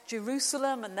protect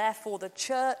Jerusalem, and therefore the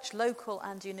church, local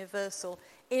and universal,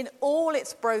 in all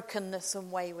its brokenness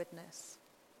and waywardness.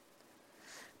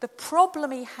 The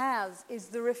problem he has is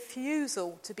the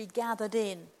refusal to be gathered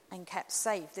in and kept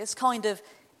safe, this kind of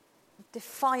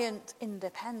defiant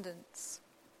independence.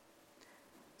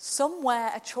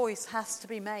 Somewhere a choice has to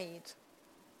be made.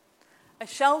 A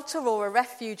shelter or a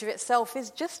refuge of itself is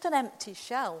just an empty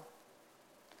shell.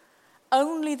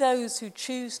 Only those who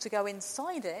choose to go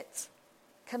inside it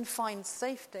can find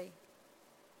safety.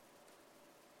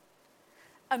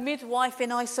 A midwife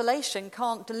in isolation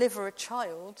can't deliver a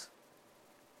child.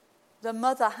 The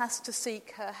mother has to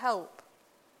seek her help.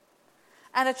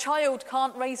 And a child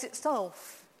can't raise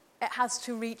itself. It has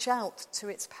to reach out to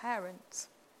its parent.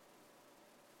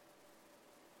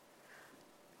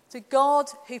 The God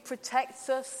who protects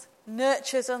us,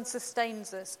 nurtures and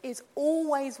sustains us is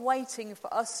always waiting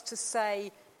for us to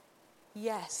say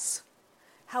yes,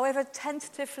 however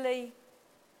tentatively,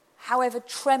 however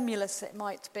tremulous it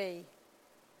might be.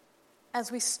 As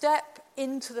we step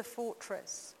into the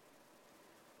fortress,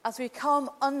 as we come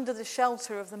under the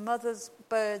shelter of the mother's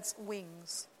bird's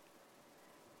wings,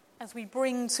 as we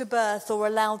bring to birth or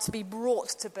allow to be brought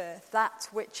to birth that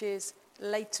which is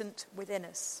latent within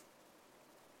us.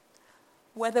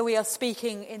 Whether we are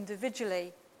speaking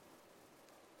individually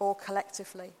or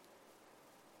collectively.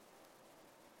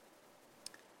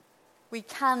 We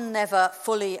can never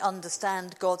fully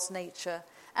understand God's nature,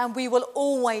 and we will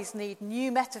always need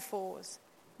new metaphors,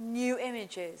 new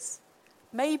images,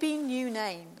 maybe new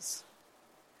names.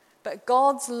 But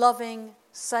God's loving,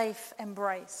 safe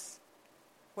embrace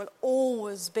will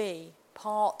always be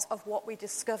part of what we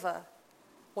discover,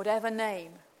 whatever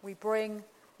name we bring,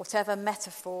 whatever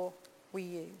metaphor we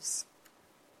use.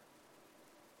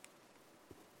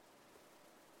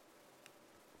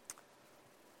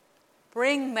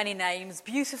 Bring many names,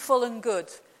 beautiful and good.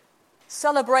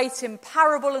 Celebrate in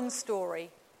parable and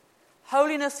story.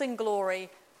 Holiness and glory,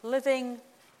 living,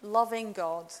 loving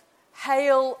God.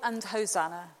 Hail and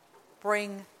Hosanna.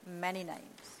 Bring many names.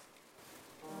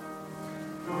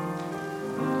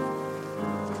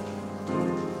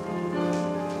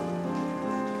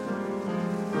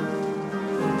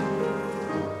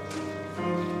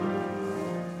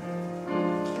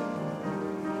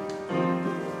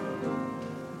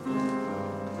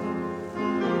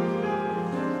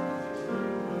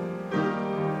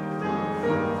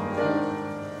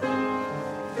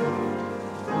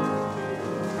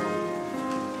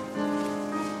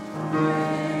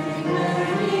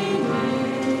 Many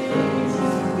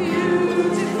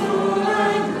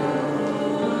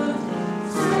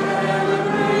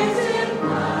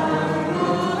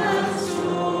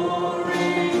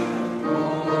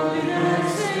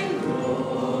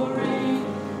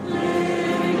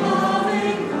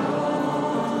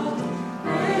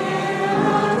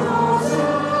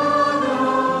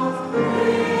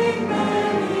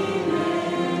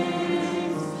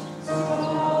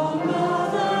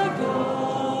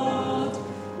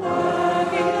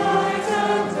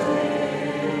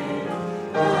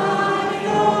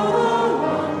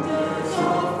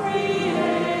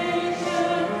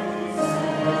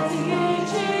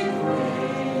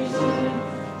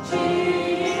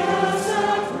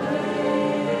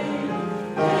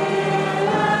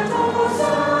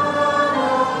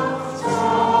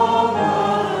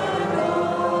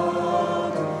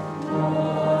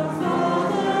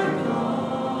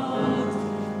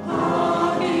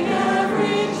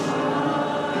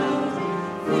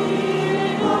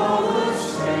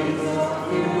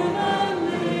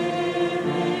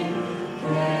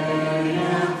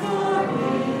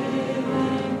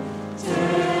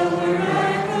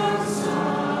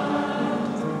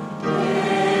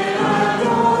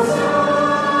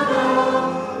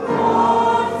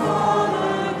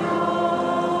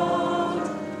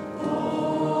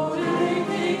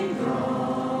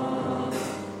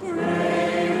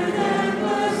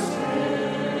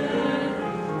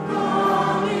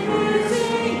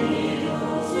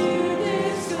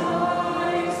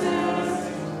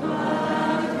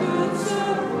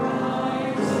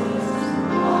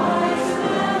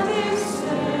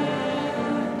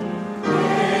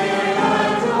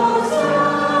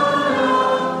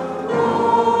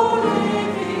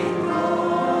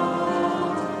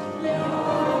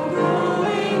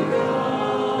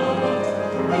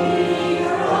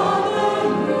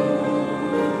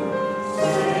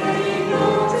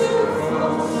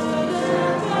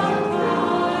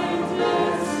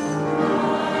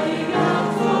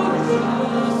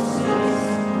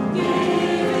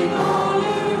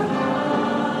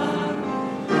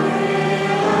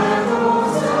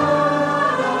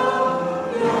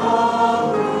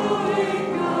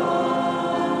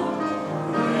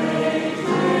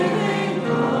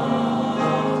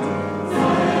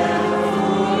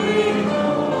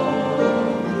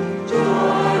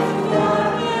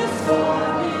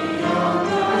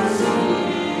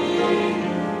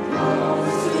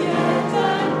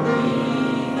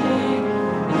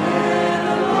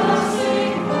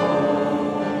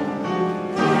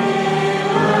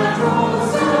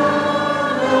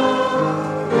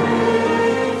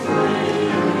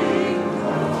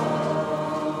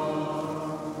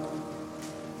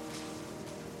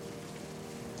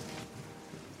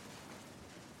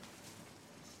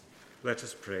let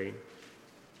us pray.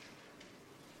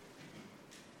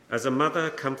 As a mother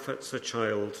comforts a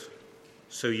child,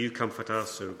 so you comfort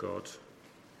us, O God.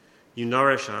 You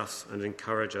nourish us and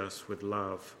encourage us with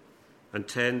love, and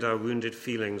tend our wounded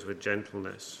feelings with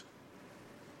gentleness.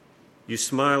 You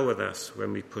smile with us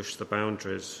when we push the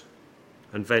boundaries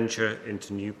and venture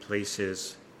into new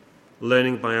places,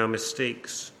 learning by our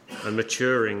mistakes and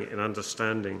maturing in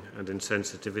understanding and in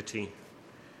sensitivity.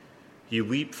 You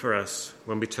weep for us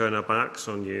when we turn our backs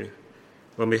on you,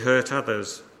 when we hurt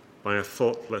others by our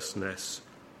thoughtlessness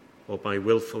or by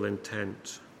willful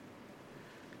intent,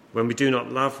 when we do not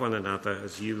love one another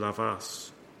as you love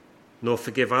us, nor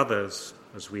forgive others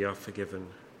as we are forgiven.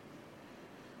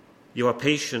 You are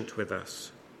patient with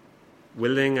us,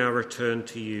 willing our return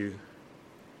to you,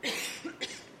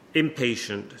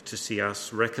 impatient to see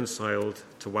us reconciled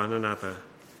to one another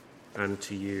and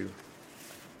to you.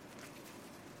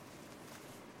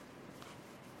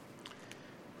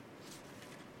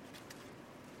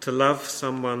 To love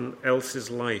someone else's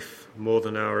life more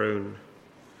than our own,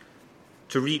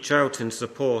 to reach out in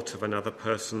support of another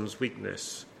person's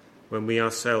weakness when we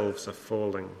ourselves are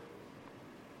falling,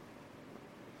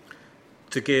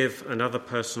 to give another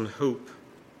person hope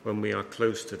when we are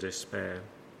close to despair,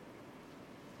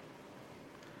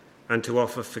 and to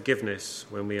offer forgiveness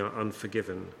when we are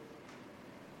unforgiven.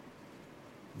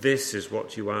 This is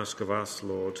what you ask of us,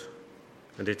 Lord,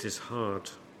 and it is hard.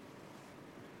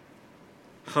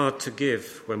 Hard to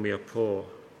give when we are poor,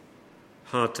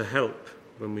 hard to help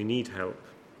when we need help,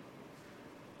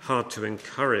 hard to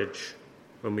encourage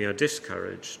when we are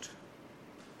discouraged.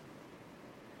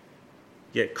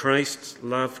 Yet Christ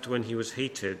loved when he was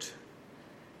hated,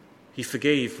 he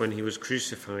forgave when he was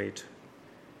crucified,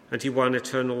 and he won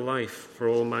eternal life for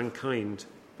all mankind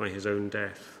by his own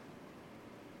death.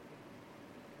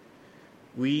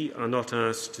 We are not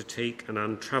asked to take an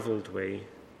untravelled way.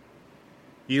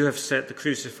 You have set the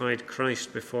crucified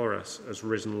Christ before us as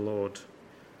risen Lord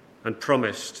and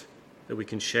promised that we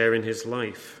can share in his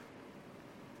life.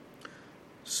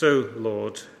 So,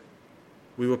 Lord,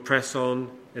 we will press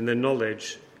on in the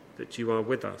knowledge that you are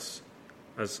with us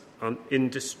as an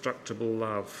indestructible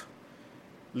love,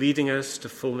 leading us to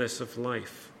fullness of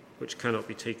life which cannot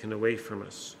be taken away from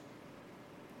us.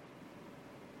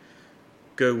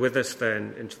 Go with us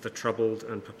then into the troubled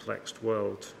and perplexed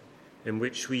world, in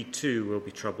which we too will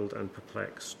be troubled and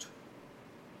perplexed.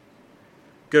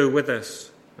 Go with us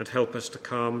and help us to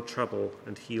calm trouble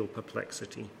and heal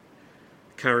perplexity,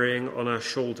 carrying on our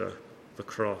shoulder the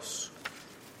cross,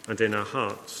 and in our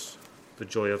hearts the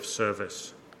joy of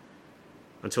service,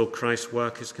 until Christ's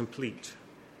work is complete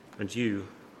and you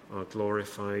are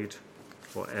glorified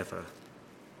forever.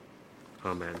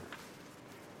 Amen.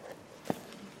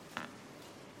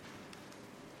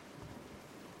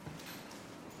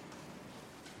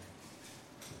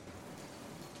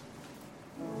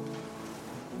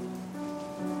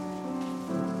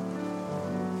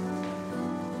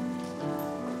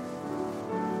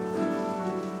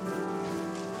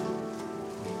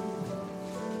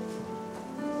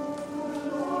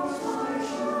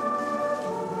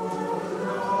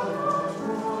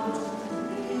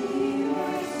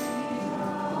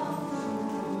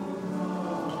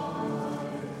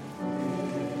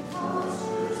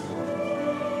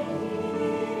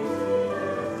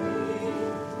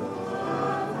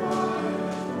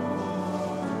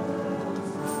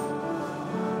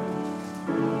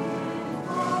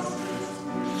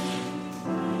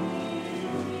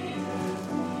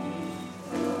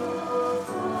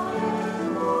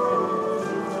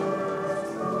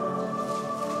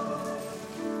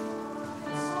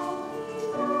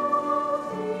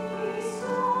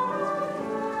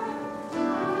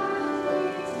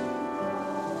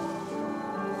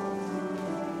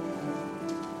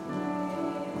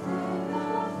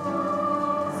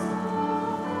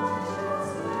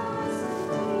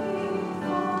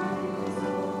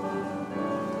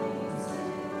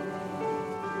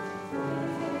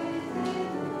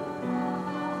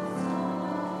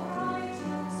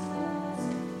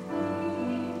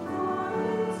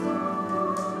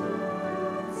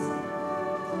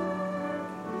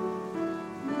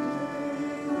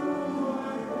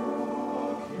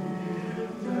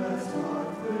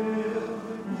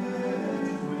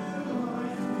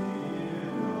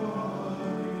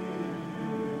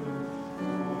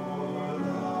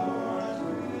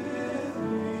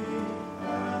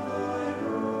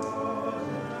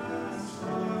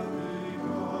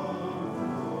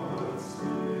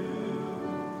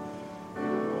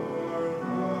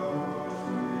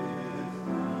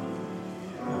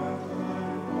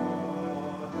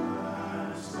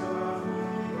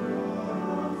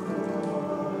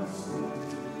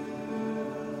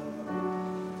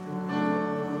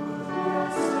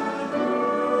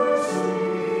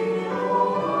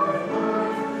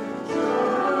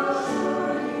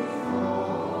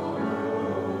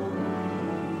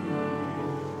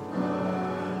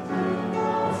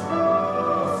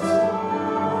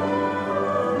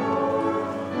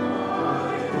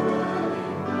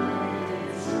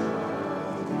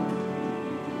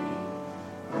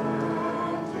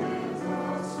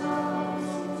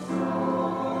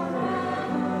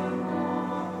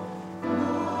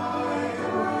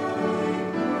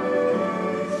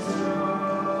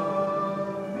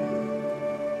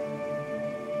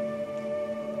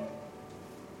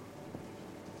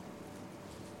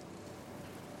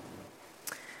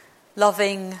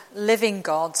 loving, living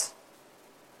God,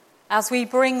 as we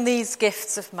bring these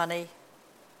gifts of money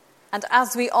and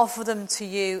as we offer them to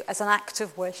you as an act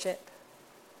of worship,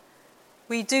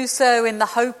 we do so in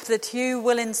the hope that you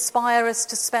will inspire us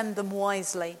to spend them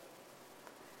wisely,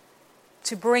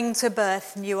 to bring to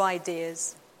birth new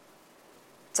ideas,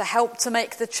 to help to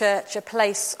make the church a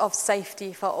place of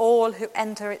safety for all who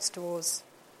enter its doors,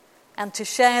 and to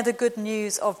share the good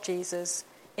news of Jesus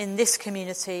in this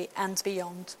community and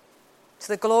beyond, to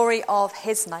the glory of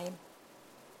his name.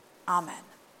 Amen.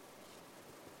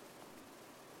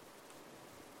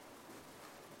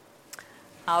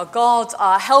 Our God,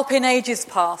 our help in ages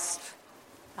past,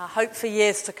 our hope for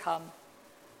years to come,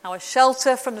 our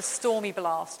shelter from the stormy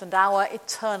blast, and our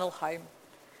eternal home.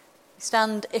 We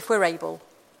stand, if we're able,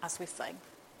 as we sing.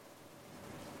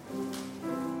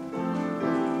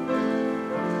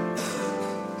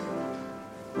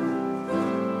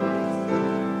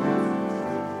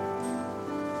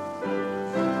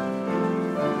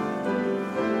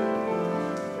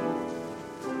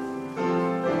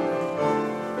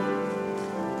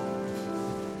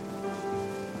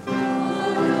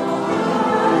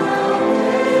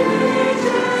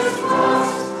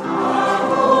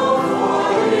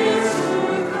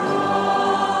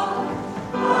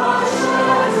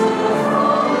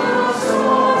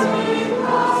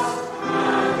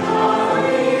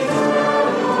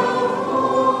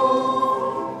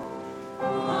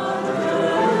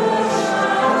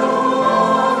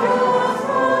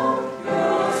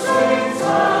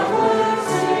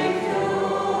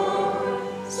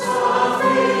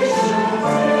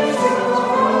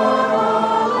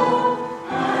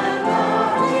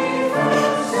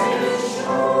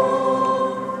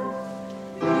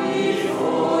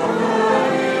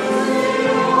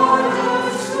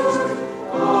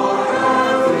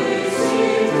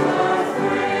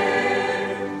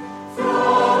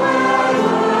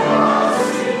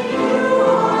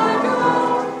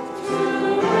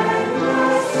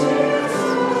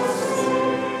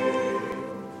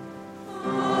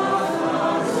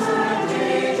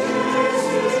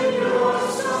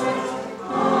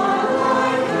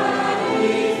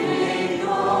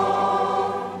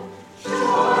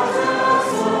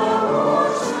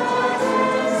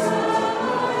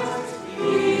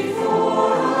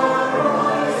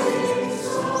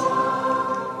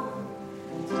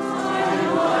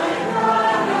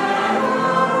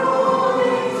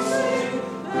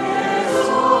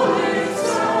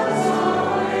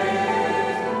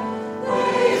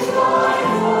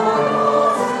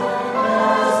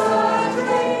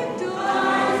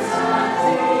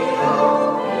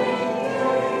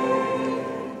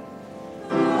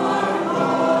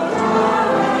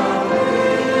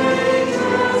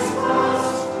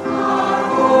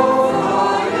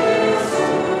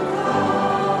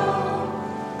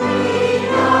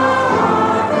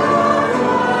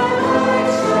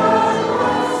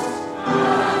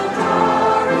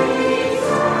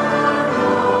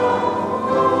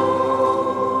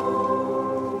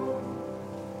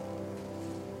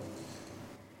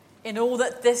 In all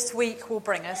that this week will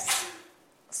bring us,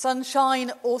 sunshine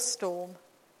or storm,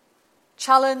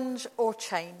 challenge or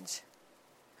change,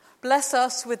 bless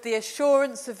us with the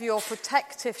assurance of your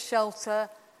protective shelter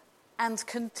and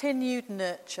continued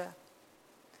nurture.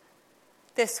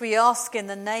 This we ask in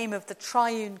the name of the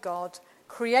triune God,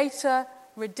 Creator,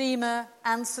 Redeemer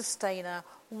and Sustainer,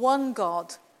 one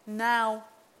God, now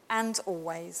and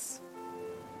always.